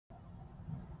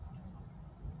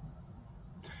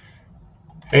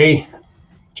Hey,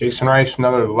 Jason Rice,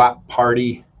 another Lap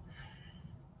Party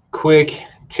quick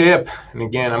tip. And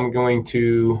again, I'm going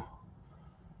to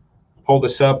pull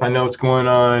this up. I know it's going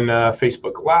on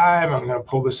Facebook Live. I'm going to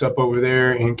pull this up over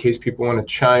there in case people want to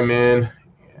chime in.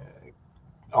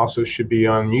 Also should be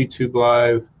on YouTube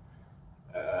Live.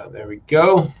 There we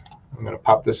go. I'm going to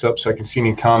pop this up so I can see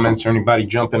any comments or anybody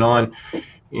jumping on.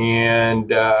 And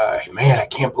man, I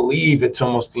can't believe it's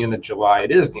almost the end of July.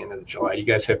 It is the end of July. You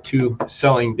guys have 2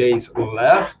 selling days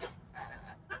left.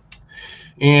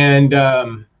 And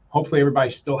hopefully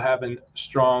everybody's still having a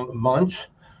strong month.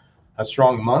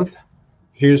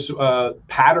 Here's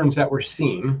patterns that we're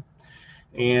seeing.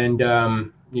 And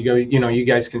you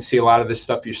guys can see a lot of this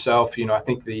stuff yourself. I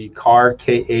think the KAR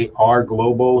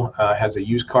Global has a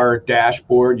used car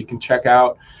dashboard you can check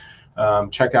out.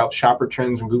 Check out Shopper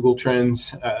Trends and Google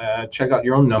Trends. Check out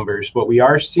your own numbers. What we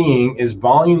are seeing is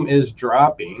volume is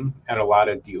dropping at a lot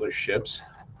of dealerships,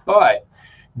 but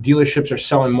dealerships are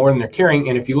selling more than they're carrying.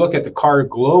 And if you look at the KAR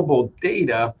Global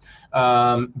data,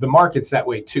 the market's that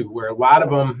way too, where a lot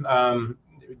of them,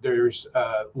 there's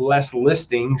less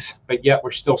listings, but yet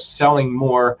we're still selling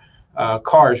more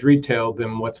cars retail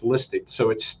than what's listed.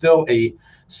 So it's still a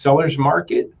seller's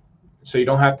market. So you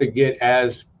don't have to get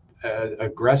as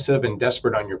aggressive and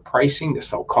desperate on your pricing to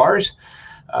sell cars.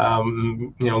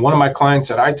 One of my clients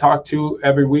that I talk to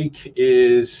every week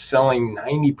is selling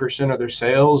 90% of their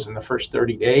sales in the first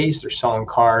 30 days. They're selling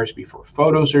cars before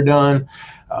photos are done.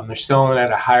 They're selling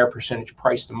at a higher percentage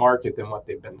price to market than what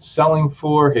they've been selling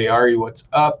for. Hey, Ari, what's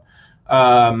up?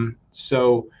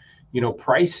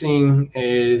 Pricing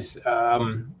is,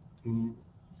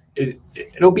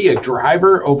 it'll be a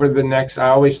driver over the next, I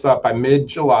always thought by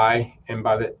mid-July and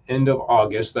by the end of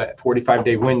August, that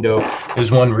 45-day window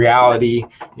is when reality,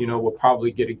 we'll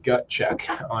probably get a gut check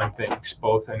on things,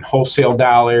 both in wholesale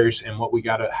dollars and how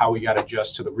we got to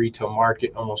adjust to the retail market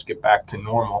and almost get back to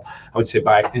normal. I would say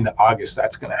by end of August,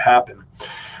 that's going to happen.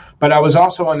 But I was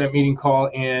also on that meeting call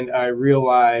and I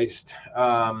realized,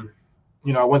 I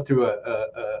went through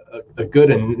a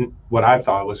good and what I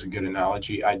thought was a good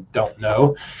analogy. I don't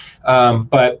know.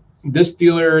 But this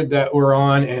dealer that we're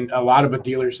on and a lot of the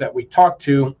dealers that we talk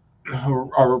to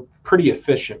are pretty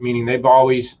efficient, meaning they've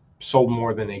always sold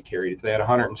more than they carried. If they had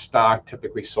 100 in stock,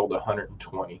 typically sold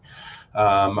 120.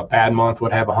 A bad month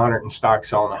would have 100 in stock,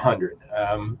 selling 100.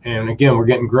 And again, we're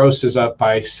getting grosses up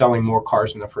by selling more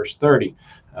cars in the first 30.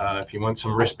 If you want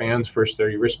some wristbands, first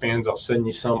 30 wristbands, I'll send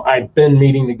you some. I've been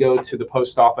meaning to go to the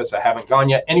post office. I haven't gone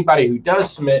yet. Anybody who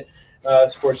does submit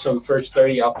for some first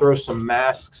 30, I'll throw some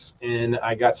masks in.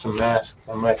 I got some masks.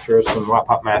 I might throw some Wap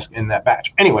Pop masks in that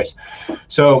batch. Anyways,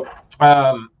 so,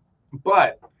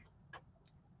 but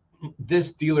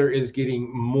this dealer is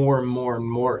getting more and more and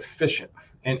more efficient.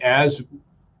 And as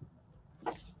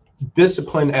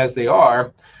disciplined as they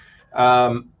are,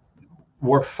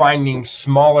 we're finding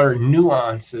smaller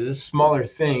nuances, smaller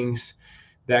things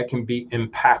that can be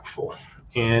impactful.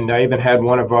 And I even had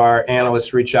one of our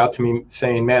analysts reach out to me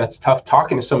saying, man, it's tough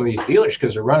talking to some of these dealers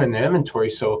because they're running their inventory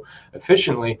so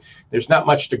efficiently. There's not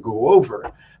much to go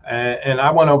over. And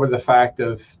I went over the fact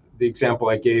of the example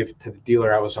I gave to the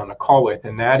dealer I was on a call with,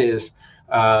 and that is,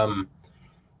 my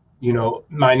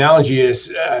analogy is,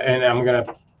 and I'm going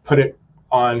to put it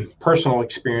on personal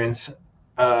experience.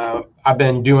 I've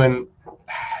been doing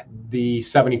the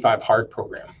 75 Hard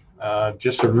program.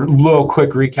 Just a little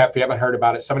quick recap if you haven't heard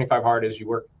about it. 75 Hard is you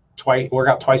work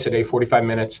out twice a day, 45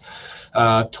 minutes,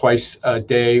 twice a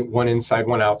day, one inside,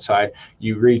 one outside.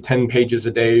 You read 10 pages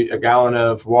a day, a gallon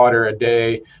of water a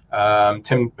day,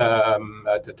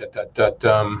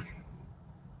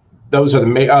 those are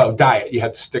the diet. You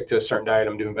have to stick to a certain diet.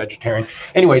 I'm doing vegetarian.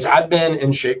 Anyways, I've been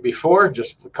in shape before.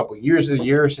 Just a couple of years,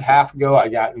 a half ago, I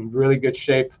got in really good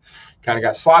shape. Kind of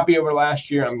got sloppy over last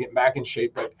year. I'm getting back in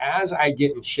shape. But as I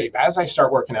get in shape, as I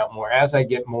start working out more, as I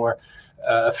get more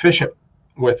efficient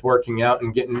with working out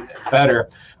and getting better,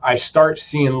 I start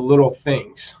seeing little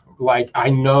things. Like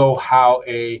I know how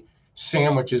a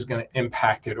sandwich is going to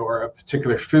impact it, or a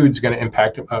particular food is going to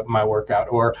impact my workout.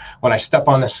 Or when I step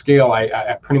on the scale,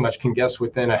 I pretty much can guess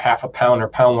within a half a pound or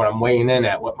pound when I'm weighing in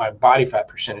at what my body fat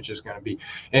percentage is going to be.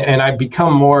 And I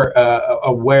become more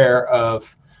aware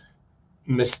of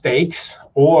mistakes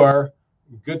or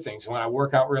good things. When I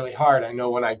work out really hard, I know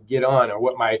when I get on or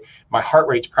what my heart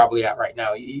rate's probably at right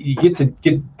now. You get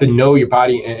to know your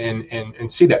body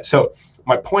and see that. So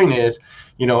my point is,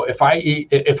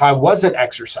 if I wasn't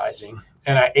exercising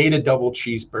and I ate a double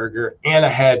cheeseburger and I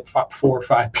had 4 or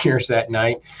 5 beers that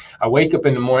night. I wake up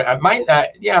in the morning. I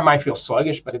might feel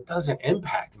sluggish, but it doesn't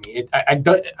impact me. I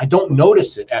don't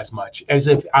notice it as much as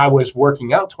if I was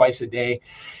working out twice a day,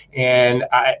 and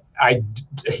I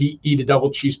eat a double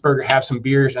cheeseburger, have some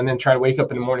beers, and then try to wake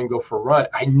up in the morning and go for a run.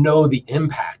 I know the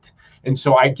impact, and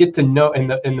so I get to know. And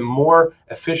the more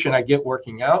efficient I get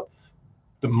working out,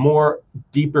 the more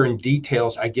deeper in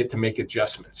details I get to make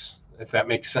adjustments, if that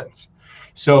makes sense.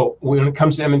 So when it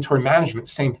comes to inventory management,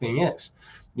 same thing is,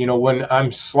 when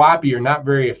I'm sloppy or not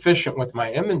very efficient with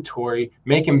my inventory,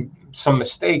 making some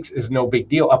mistakes is no big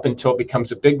deal up until it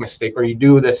becomes a big mistake, or you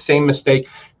do the same mistake,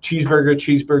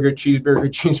 cheeseburger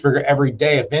every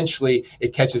day. Eventually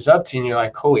it catches up to you and you're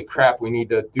like, holy crap, we need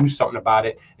to do something about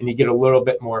it. And you get a little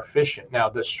bit more efficient. Now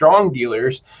the strong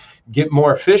dealers get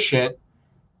more efficient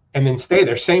and then stay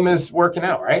there. Same as working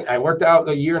out, right? I worked out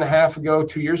a year and a half ago,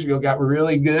 2 years ago, got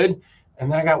really good.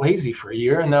 And then I got lazy for a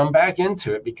year, and now I'm back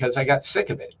into it because I got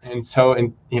sick of it. And so,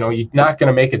 you're not going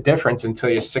to make a difference until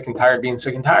you're sick and tired of being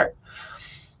sick and tired.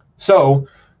 So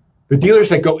the dealers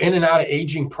that go in and out of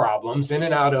aging problems, in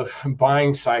and out of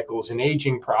buying cycles and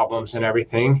aging problems and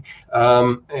everything,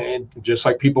 and just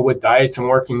like people with diets and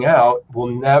working out, will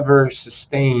never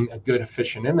sustain a good,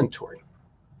 efficient inventory.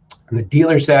 And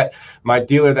my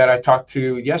dealer that I talked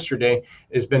to yesterday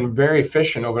has been very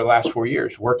efficient over the last 4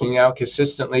 years, working out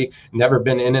consistently, never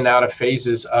been in and out of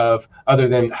phases of other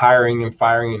than hiring and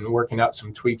firing and working out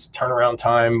some tweaks, turnaround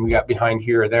time. We got behind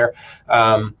here or there.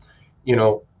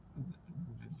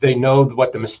 They know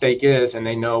what the mistake is, and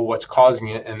they know what's causing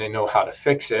it, and they know how to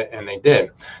fix it, and they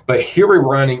did. But here we're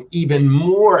running even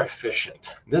more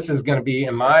efficient. This is going to be,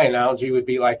 in my analogy, would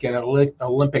be like an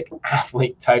Olympic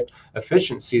athlete type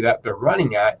efficiency that they're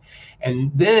running at.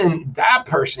 And then that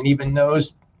person even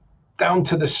knows down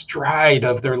to the stride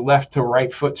of their left to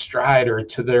right foot stride, or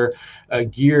to their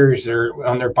gears, or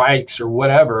on their bikes or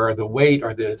whatever, or the weight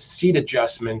or the seat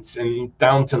adjustments, and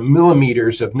down to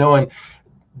millimeters of knowing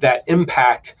that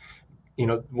impact.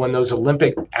 When those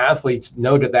Olympic athletes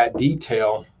know to that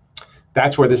detail,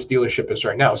 that's where this dealership is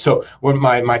right now. So when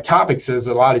my topic says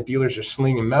a lot of dealers are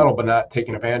slinging metal but not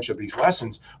taking advantage of these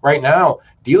lessons, right now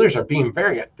dealers are being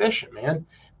very efficient, man.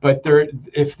 But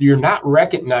if you're not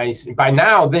recognized by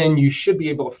now, then you should be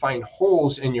able to find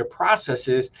holes in your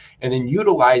processes and then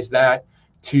utilize that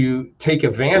to take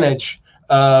advantage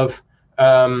of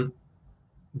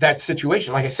that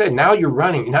situation. Like I said, now you're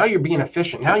running, now you're being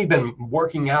efficient, now you've been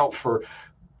working out for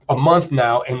a month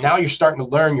now, and now you're starting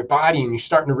to learn your body, and you're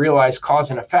starting to realize cause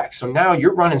and effect. So now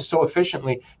you're running so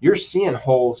efficiently, you're seeing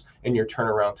holes in your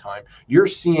turnaround time. You're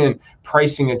seeing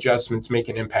pricing adjustments make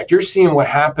an impact. You're seeing what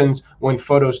happens when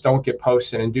photos don't get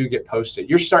posted and do get posted.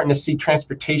 You're starting to see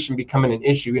transportation becoming an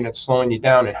issue, and it's slowing you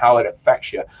down and how it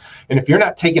affects you. And if you're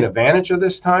not taking advantage of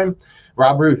this time,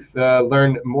 Rob Ruth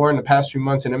learned more in the past few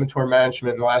months in inventory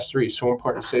management in the last 3. So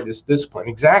important to say this discipline.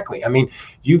 Exactly. I mean,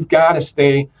 you've got to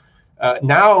stay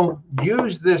now.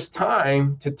 Use this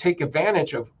time to take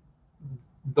advantage of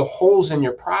the holes in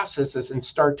your processes and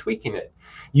start tweaking it.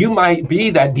 You might be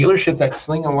that dealership that's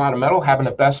slinging a lot of metal, having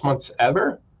the best months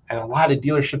ever, and a lot of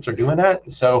dealerships are doing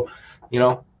that. So,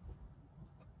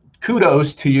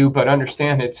 kudos to you, but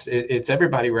understand it's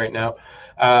everybody right now.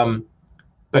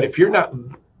 But if you're not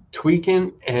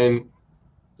tweaking and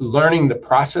learning the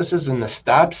processes and the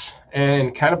steps,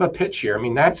 and kind of a pitch here. I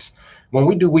mean, that's when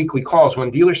we do weekly calls,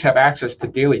 when dealers have access to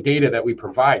daily data that we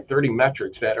provide, 30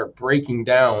 metrics that are breaking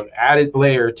down, added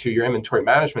layer to your inventory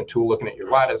management tool, looking at your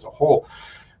lot as a whole.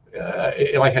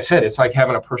 Like I said, it's like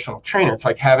having a personal trainer. It's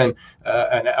like having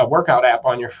a workout app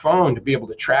on your phone to be able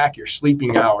to track your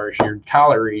sleeping hours, your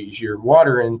calories, your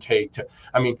water intake.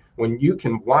 When you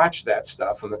can watch that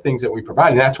stuff and the things that we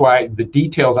provide, and that's why the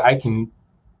details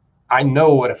I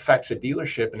know what affects a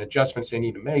dealership and adjustments they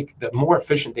need to make. The more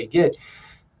efficient they get,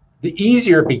 the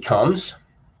easier it becomes.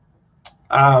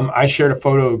 I shared a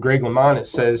photo of Greg LeMond. It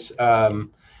says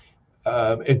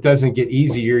it doesn't get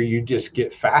easier, you just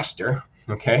get faster.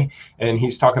 Okay, and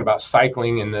he's talking about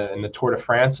cycling in the Tour de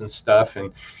France and stuff,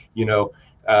 and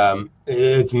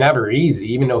it's never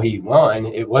easy. Even though he won,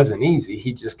 it wasn't easy.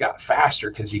 He just got faster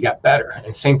because he got better.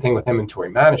 And same thing with inventory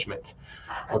management.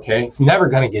 Okay, it's never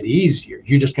going to get easier.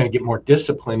 You're just going to get more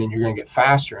disciplined, and you're going to get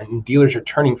faster. And dealers are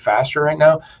turning faster right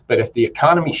now. But if the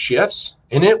economy shifts,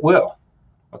 and it will,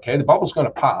 okay, the bubble's going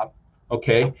to pop.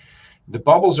 Okay, the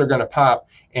bubbles are going to pop,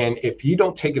 and if you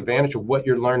don't take advantage of what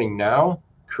you're learning now,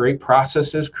 create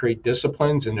processes, create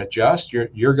disciplines, and adjust,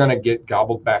 you're going to get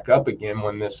gobbled back up again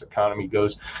when this economy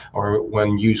goes, or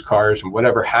when used cars and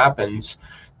whatever happens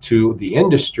to the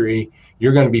industry.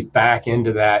 You're going to be back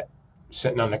into that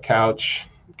sitting on the couch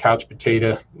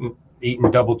potato,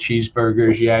 eating double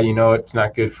cheeseburgers. Yeah, you know it's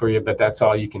not good for you, but that's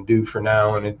all you can do for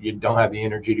now, and you don't have the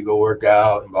energy to go work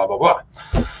out and blah blah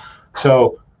blah.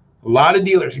 So a lot of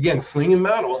dealers, again, slinging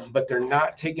metal, but they're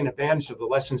not taking advantage of the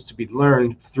lessons to be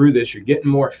learned through this. You're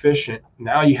getting more efficient.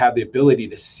 Now you have the ability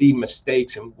to see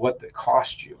mistakes and what they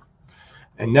cost you.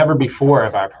 And never before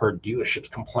have I heard dealerships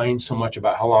complain so much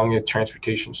about how long the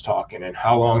transportation's talking and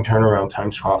how long turnaround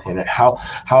time's talking and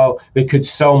how they could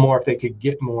sell more if they could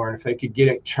get more, and if they could get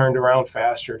it turned around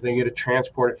faster, if they get to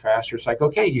transport it faster. It's like,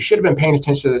 okay, you should have been paying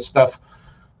attention to this stuff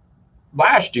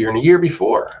last year and the year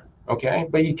before. Okay,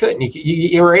 but you couldn't.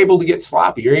 You were able to get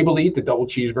sloppy. You're able to eat the double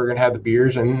cheeseburger and have the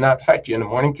beers and not affect you in the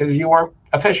morning because you weren't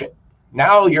efficient.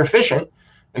 Now you're efficient,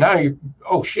 and now you,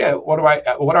 oh shit, what do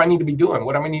I need to be doing?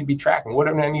 What do I need to be tracking? What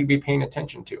do I need to be paying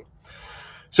attention to?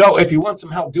 So if you want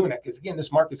some help doing that, because again,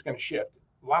 this market's going to shift,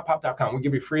 lotpop.com, we'll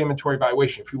give you free inventory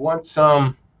evaluation. If you want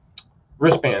some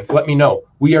wristbands, let me know.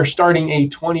 We are starting a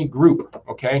 20 group,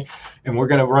 okay? And we're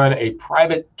going to run a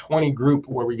private 20 group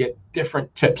where we get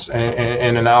different tips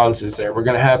and analysis there. We're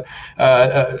going to have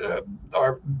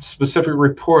our specific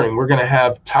reporting. We're going to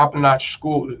have top-notch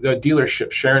school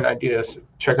dealerships sharing ideas.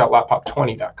 Check out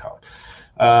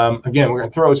lotpop20.com. Again, we're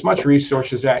going to throw as much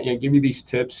resources at you, give you these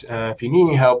tips. If you need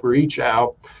any help, reach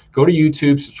out. Go to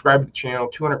YouTube, subscribe to the channel,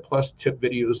 200+ tip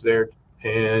videos there,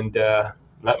 and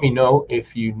let me know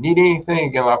if you need anything.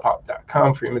 Again,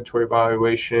 lotpop.com for inventory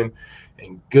evaluation.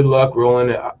 And good luck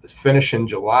rolling, finishing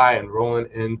July and rolling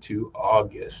into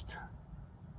August.